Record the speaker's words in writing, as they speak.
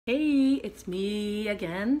Hey, it's me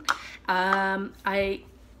again.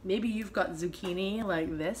 Maybe you've got zucchini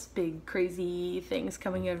like this, big crazy things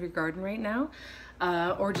coming out of your garden right now,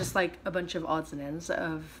 or just like a bunch of odds and ends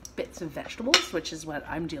of bits of vegetables, which is what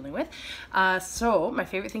I'm dealing with. So my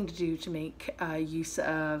favorite thing to do to make use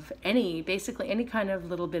of basically any kind of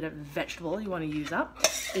little bit of vegetable you want to use up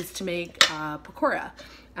is to make pakora.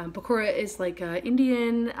 Pakora is like an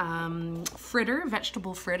Indian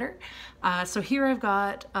vegetable fritter. So here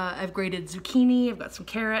I've grated zucchini, I've got some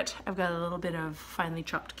carrot, I've got a little bit of finely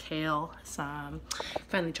chopped kale, some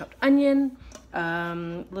finely chopped onion,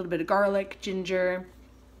 a little bit of garlic, ginger,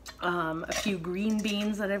 a few green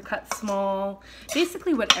beans that I've cut small,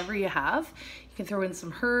 basically whatever you have. You can throw in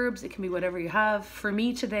some herbs, it can be whatever you have. For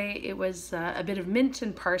me today it was a bit of mint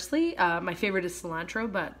and parsley. My favorite is cilantro,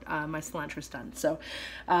 but my cilantro's done. So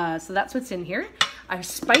that's what's in here. I've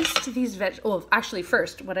spiced these actually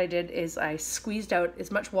first what I did is I squeezed out as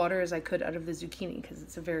much water as I could out of the zucchini because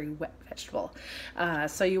it's a very wet vegetable.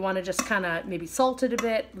 So you want to just kind of maybe salt it a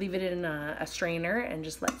bit, leave it in a strainer and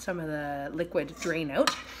just let some of the liquid drain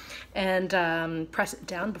out and press it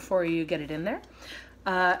down before you get it in there.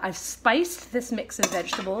 I've spiced this mix of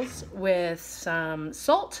vegetables with some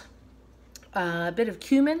salt, a bit of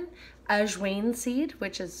cumin, ajwain seed,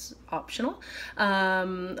 which is optional, a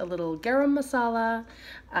little garam masala,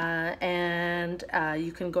 and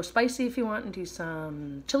you can go spicy if you want and do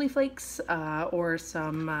some chili flakes or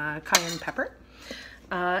some cayenne pepper.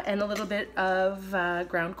 And a little bit of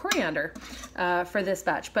ground coriander for this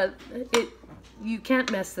batch, but you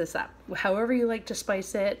can't mess this up. However you like to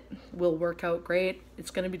spice it will work out great. It's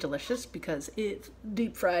going to be delicious because it's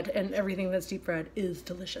deep fried and everything that's deep fried is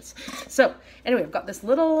delicious. So anyway, I've got this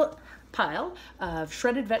little pile of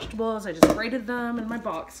shredded vegetables. I just grated them in my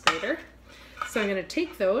box grater. So I'm going to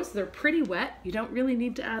take those. They're pretty wet. You don't really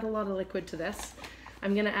need to add a lot of liquid to this.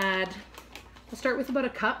 I'm going to I'll start with about a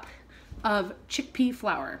cup of chickpea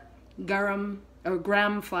flour, gram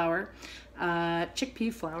flour,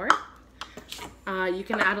 chickpea flour. You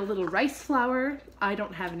can add a little rice flour. I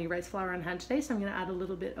don't have any rice flour on hand today, so I'm going to add a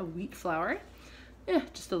little bit of wheat flour.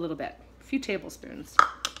 Just a little bit, a few tablespoons.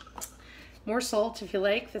 More salt if you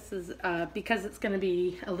like. This is because it's going to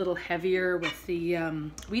be a little heavier with the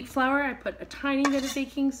wheat flour. I put a tiny bit of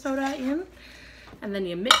baking soda in, and then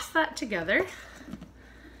you mix that together.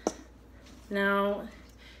 Now,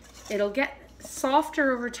 it'll get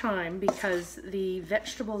softer over time because the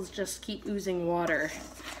vegetables just keep oozing water.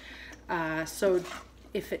 So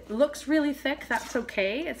if it looks really thick, that's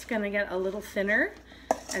okay. It's going to get a little thinner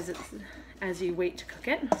as you wait to cook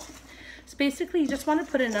it. So basically you just want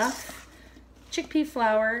to put enough chickpea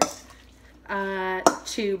flour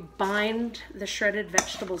to bind the shredded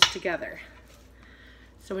vegetables together.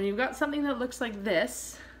 So when you've got something that looks like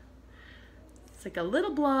this, it's like a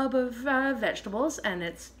little blob of vegetables and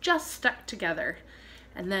it's just stuck together.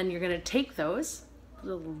 And then you're going to take those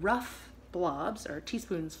little rough blobs or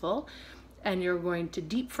teaspoons full and you're going to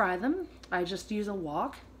deep fry them. I just use a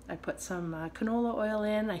wok. I put some canola oil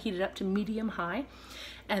in, I heat it up to medium high,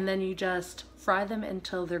 and then you just fry them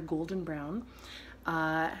until they're golden brown.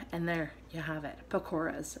 And there you have it,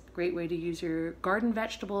 pakoras. Great way to use your garden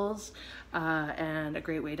vegetables and a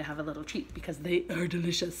great way to have a little treat because they are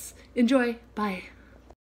delicious. Enjoy, bye.